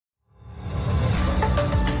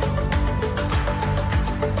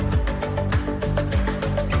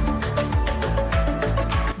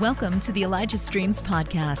Welcome to the Elijah Streams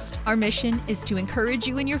podcast. Our mission is to encourage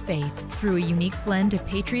you in your faith through a unique blend of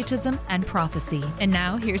patriotism and prophecy. And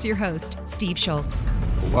now, here's your host, Steve Schultz.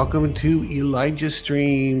 Welcome to Elijah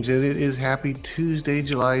Streams, and it is happy Tuesday,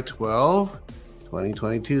 July 12,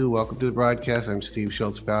 2022. Welcome to the broadcast. I'm Steve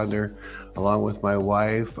Schultz, founder, along with my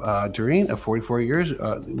wife, Doreen, of 44 years.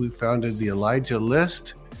 We founded the Elijah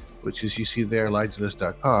List, which is, you see there,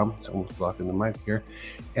 ElijahList.com. It's almost blocking the mic here.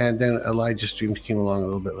 And then Elijah Streams came along a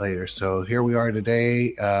little bit later. So here we are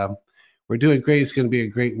today. We're doing great. It's going to be a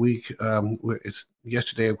great week.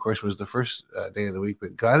 Yesterday, of course, was the first day of the week,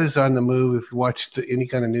 but God is on the move. If you watch any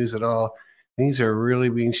kind of news at all, things are really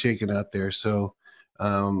being shaken out there. So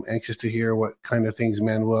anxious to hear what kind of things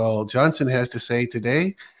Manuel Johnson has to say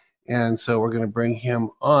today. And so we're going to bring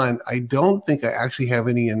him on. I don't think I actually have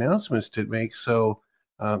any announcements to make. So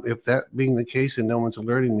if that being the case, and no one's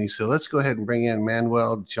alerting me, so let's go ahead and bring in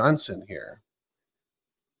Manuel Johnson here.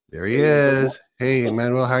 There he is. Hey,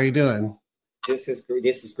 Manuel, how are you doing? This is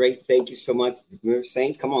great. Thank you so much,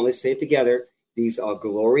 Saints. Come on, let's say it together. These are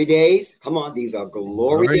glory days. Come on, these are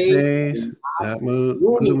glory days.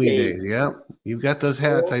 Gloomy days. Yeah, you've got those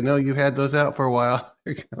hats. I know you've had those out for a while.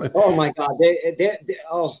 Oh my God,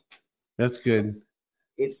 that's good.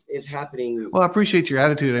 It's happening. Well, I appreciate your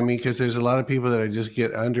attitude. I mean, because there's a lot of people that just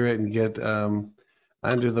get under it and get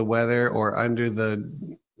under the weather or under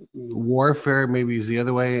the warfare, maybe is the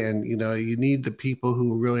other way. And, you know, you need the people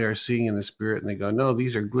who really are seeing in the spirit and they go, no,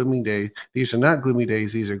 these are gloomy days. These are not gloomy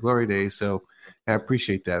days. These are glory days. So I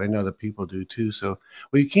appreciate that. I know that people do too. So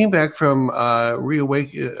we came back from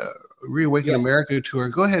Reawaken America tour.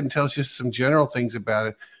 Go ahead and tell us just some general things about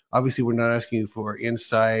it. Obviously, we're not asking you for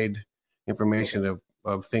inside information of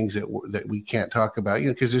things that we can't talk about, you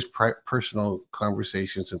know, because there's personal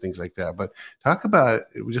conversations and things like that. But talk about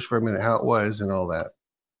it just for a minute, how it was and all that.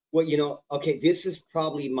 Well, you know, okay, this is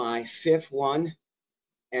probably my fifth one,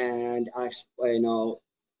 and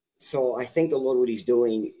so I thank the Lord what He's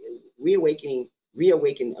doing. Reawaken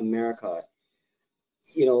America.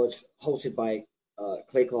 You know, it's hosted by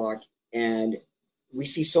Clay Clark, and we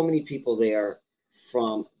see so many people there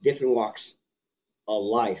from different walks of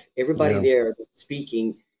life. Everybody there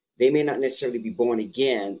speaking, they may not necessarily be born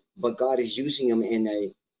again, but God is using them in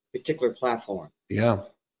a particular platform. Yeah.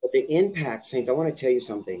 But the impact, Saints, I want to tell you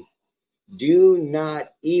something. Do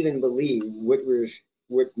not even believe what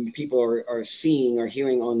people are seeing or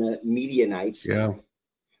hearing on the media nights. Yeah.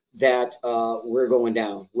 That we're going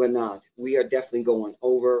down. We're not. We are definitely going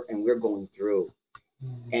over, and we're going through.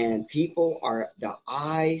 And people are the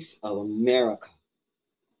eyes of America.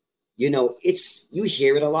 You know, you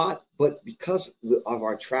hear it a lot, but because of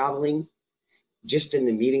our traveling, just in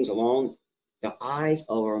the meetings alone, the eyes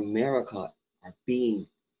of America are being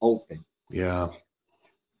open. Yeah.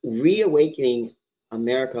 Reawakening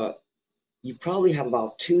America, you probably have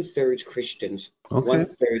about 2/3 Christians,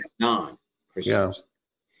 1/3 non-Christians. Yeah.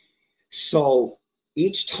 So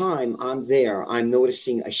each time I'm there, I'm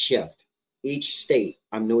noticing a shift. Each state,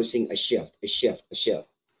 I'm noticing a shift.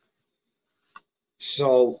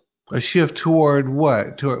 So a shift toward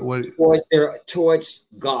what? Toward what? Towards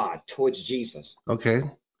God, towards Jesus. Okay.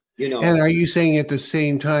 You know. And are you saying at the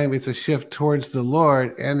same time it's a shift towards the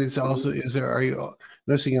Lord, and it's also are you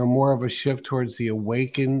noticing more of a shift towards the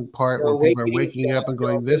awakened part, where people are waking up and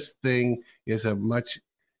going, this thing is a much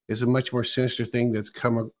more sinister thing that's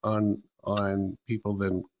come on people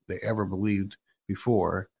than they ever believed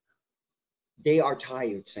before. They are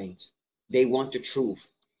tired, Saints. They want the truth.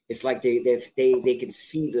 It's like they can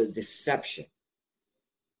see the deception.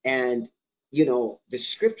 And, you know, the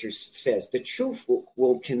scripture says the truth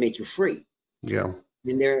can make you free. Yeah.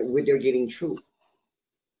 And they're getting truth.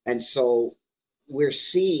 And so we're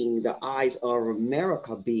seeing the eyes of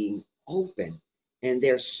America being open. And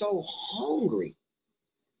they're so hungry.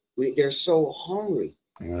 They're so hungry.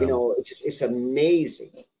 Yeah. You know, it's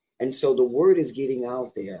amazing. And so the word is getting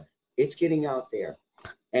out there. It's getting out there.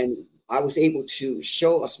 And I was able to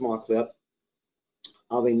show a small clip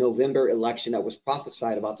of a November election that was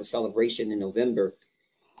prophesied about the celebration in November.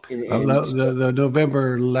 Last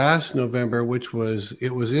November, which was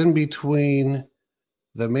in between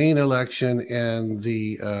the main election and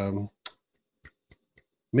the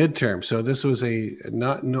midterm. So this was a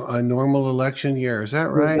normal election year. Is that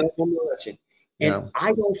right? Normal election. And yeah.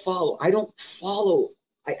 I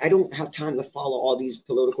don't have time to follow all these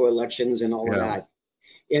political elections and all of that.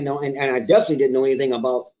 You know, and I definitely didn't know anything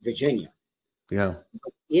about Virginia. Yeah.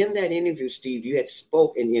 But in that interview, Steve, you had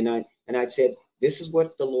spoken, and I said, this is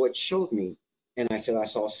what the Lord showed me. And I said, I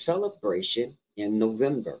saw a celebration in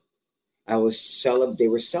November. They were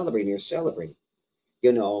celebrating,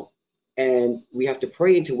 you know, And we have to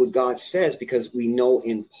pray into what God says, because we know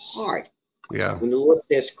in part. Yeah. When the Lord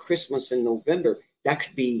says Christmas in November, that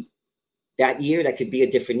could be that year, that could be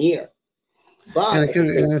a different year. But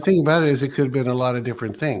and the thing about it is, it could have been a lot of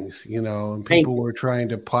different things, and people were trying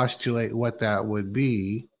to postulate what that would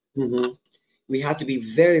be. Mm-hmm. We have to be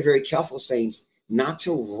very, very careful, saints, not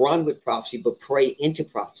to run with prophecy, but pray into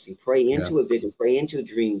prophecy, pray into a vision, pray into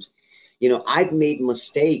dreams. I've made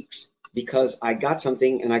mistakes because I got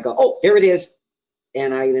something and I go, oh, there it is.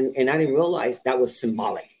 And I didn't realize that was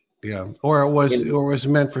symbolic. Yeah. Or it was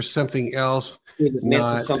meant for something else. It was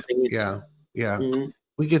meant for something. Yeah. Yeah. Mm-hmm.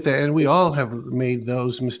 We get that. And we all have made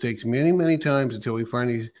those mistakes many, many times until we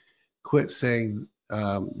finally quit saying,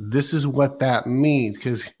 this is what that means.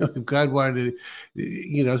 Because if God wanted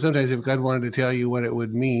to, sometimes if God wanted to tell you what it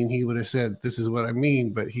would mean, he would have said, this is what I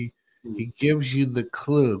mean. But he gives you the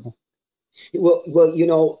clue.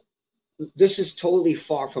 Well, this is totally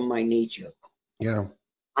far from my nature. Yeah.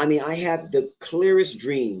 I mean, I had the clearest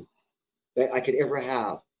dream that I could ever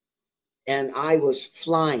have. And I was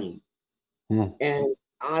flying. And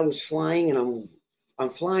I was flying, and I'm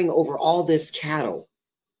flying over all this cattle,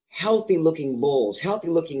 healthy looking bulls, healthy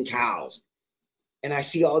looking cows. And I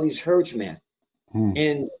see all these herdsmen.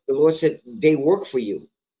 And the Lord said, they work for you.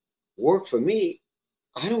 Work for me?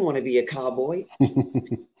 I don't want to be a cowboy.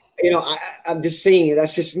 I'm just saying it.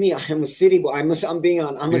 That's just me. I'm a city boy. I'm a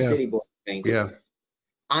city boy. Yeah.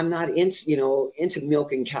 I'm not into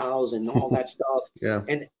milking cows and all that stuff. Yeah.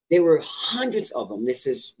 And there were hundreds of them. This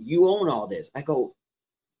is, you own all this. I go,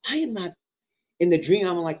 I am not. In the dream,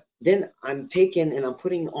 I'm like, then I'm taken and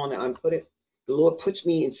the Lord puts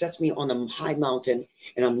me and sets me on a high mountain,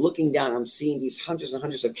 and I'm looking down. I'm seeing these hundreds and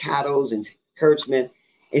hundreds of cattle and herdsmen.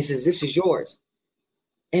 And says, this is yours.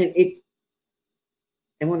 And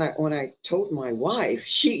when I told my wife,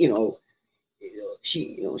 she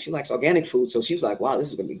likes organic food. So she was like, wow, this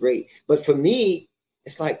is going to be great. But for me,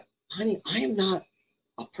 it's like, honey, I am not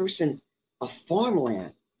a person of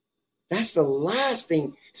farmland. That's the last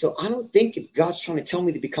thing. So I don't think if God's trying to tell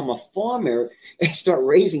me to become a farmer and start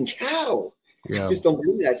raising cattle, I just don't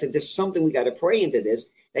believe that. I said, there's something we got to pray into this,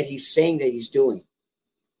 that he's saying that he's doing.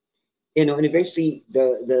 And eventually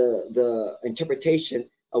the interpretation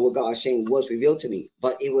of what God is saying was revealed to me.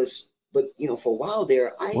 But for a while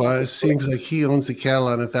there, it seems like he owns the cattle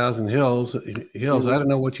on 1,000 hills. Mm-hmm. I don't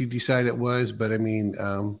know what you decide it was, but I mean,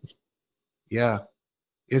 yeah.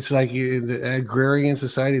 It's like in the agrarian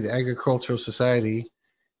society, the agricultural society,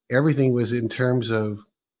 everything was in terms of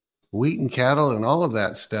wheat and cattle and all of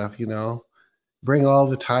that stuff, bring all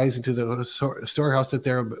the ties into the storehouse, that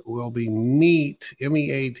there will be meat,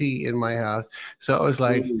 MEAT, in my house. So it was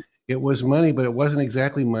like, it was money, but it wasn't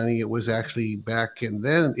exactly money. It was actually back, and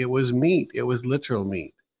then it was meat. It was literal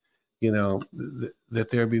meat, that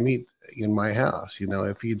there'd be meat in my house.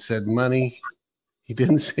 If he'd said money, he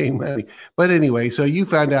didn't say money. But anyway, so you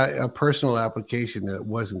found out a personal application that it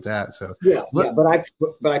wasn't that. So but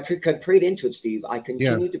I prayed into it, Steve. I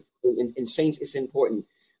continue to pray, and saints, it's important.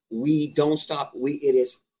 We don't stop. It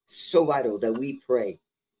is so vital that we pray.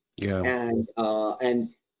 Yeah.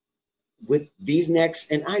 And with these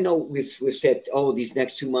next, and I know we've said, oh, these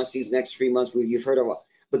next 2 months, these next 3 months, you've heard of,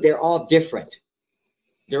 but they're all different.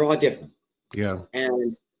 They're all different. Yeah.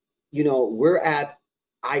 And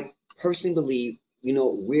I personally believe,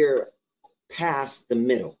 we're past the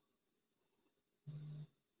middle.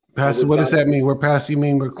 What does that mean? We're past, you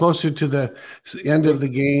mean we're closer to the end of the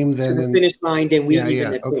game than the finish line than we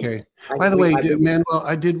even think. Okay. By the way, Manuel,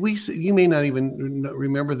 you may not even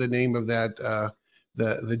remember the name of that,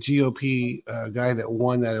 the GOP guy that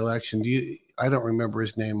won that election. I don't remember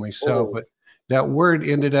his name myself, but that word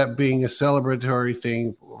ended up being a celebratory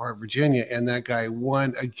thing for Virginia, and that guy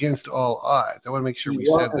won against all odds. I want to make sure we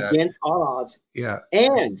said that. Against all odds. Yeah.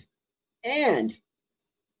 And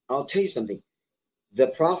I'll tell you something. The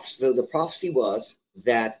prophecy was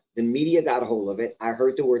that the media got a hold of it. I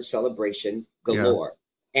heard the word celebration galore.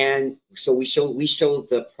 Yeah. And so we showed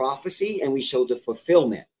the prophecy and we showed the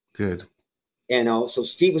fulfillment. Good. So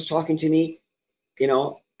Steve was talking to me,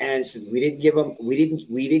 and said we didn't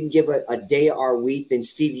give a day or a week. Then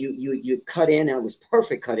Steve, you cut in, and it was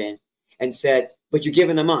perfect cut in, and said, but you're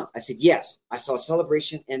giving a month. I said, yes. I saw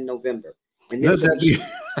celebration in November. And this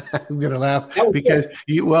I'm going to laugh because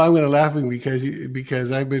I'm going to laugh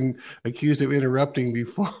because I've been accused of interrupting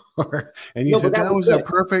before, and you said that was a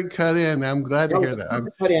perfect cut in. I'm glad to hear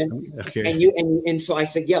that. Cut in. Okay. And so I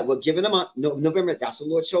said, yeah, well, given a month, November. That's what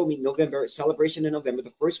the Lord showed me. November, celebration in November.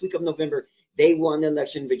 The first week of November, they won the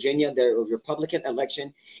election, Virginia, the Republican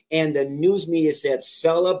election, and the news media said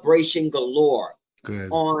celebration galore. Good.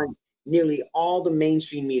 On nearly all the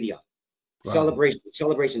mainstream media. Wow.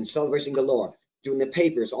 celebration galore, doing the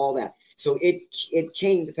papers, all that. So it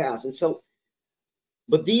came to pass. And so,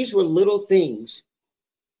 but these were little things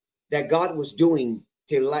that God was doing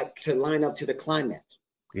to line up to the climax.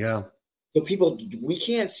 Yeah. So we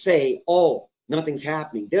can't say, oh, nothing's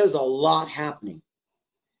happening. There's a lot happening.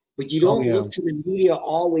 But you don't Yeah. look to the media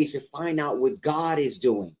always to find out what God is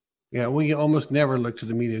doing. Yeah, we almost never look to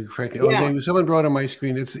the media, frankly. Yeah. Someone brought on my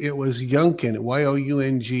screen. It was Youngkin,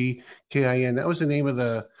 Youngkin. That was the name of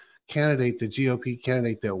the candidate, the GOP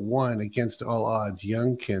candidate that won against all odds,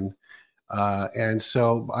 Youngkin. And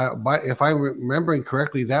so, if I'm remembering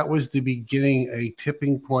correctly, that was the beginning, a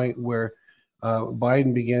tipping point where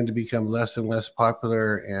Biden began to become less and less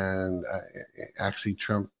popular, and actually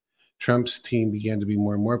Trump's team began to be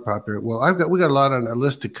more and more popular. Well, we got a lot on our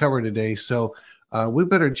list to cover today, so we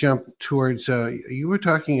better jump towards. You were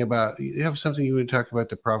talking about. You have something you would talk about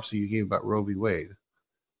the prophecy you gave about Roe v. Wade.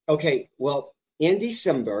 Okay. Well, in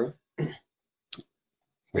December,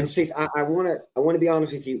 and says, I want to be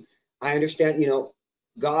honest with you. I understand.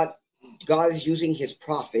 God is using His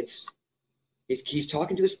prophets. He's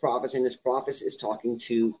talking to His prophets, and His prophets is talking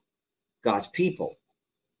to God's people.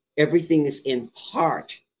 Everything is in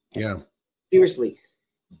part. Yeah. Seriously,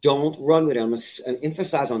 don't run with it. I'm going to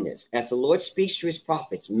emphasize on this. As the Lord speaks to His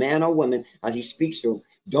prophets, man or woman, as He speaks to them,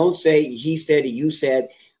 don't say He said, you said.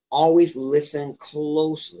 Always listen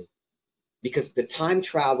closely, because the time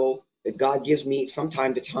travel that God gives me from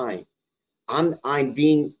time to time, I'm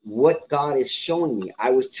being what God is showing me. I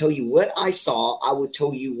would tell you what I saw. I would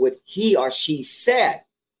tell you what he or she said.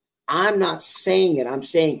 I'm not saying it. I'm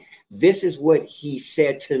saying this is what He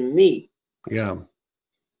said to me. Yeah.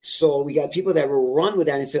 So we got people that will run with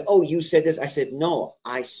that and say, oh, you said this. I said, no,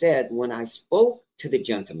 I said when I spoke to the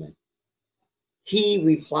gentleman, he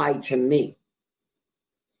replied to me.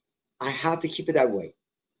 I have to keep it that way.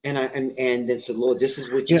 And then said, Lord, this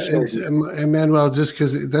is what you showed me. And Manuel, just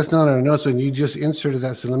because that's not our notes, and you just inserted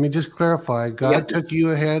that. So let me just clarify. God took you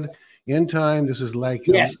ahead in time. This is like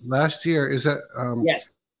last year. Is that? Yes.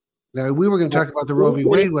 Now, we were going to talk about the Roe v.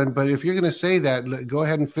 Wade one, but if you're going to say that, go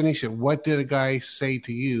ahead and finish it. What did a guy say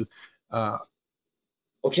to you?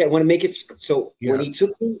 Okay, I want to make it so. When He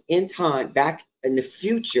took me in time, back in the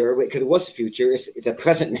future, because it was the future, it's the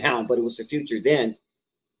present now, but it was the future then.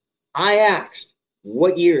 I asked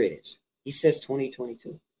what year it is. He says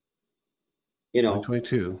 2022.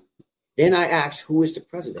 2022. Then I asked, who is the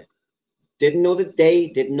president? Didn't know the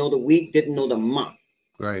day, didn't know the week, didn't know the month.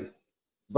 Right.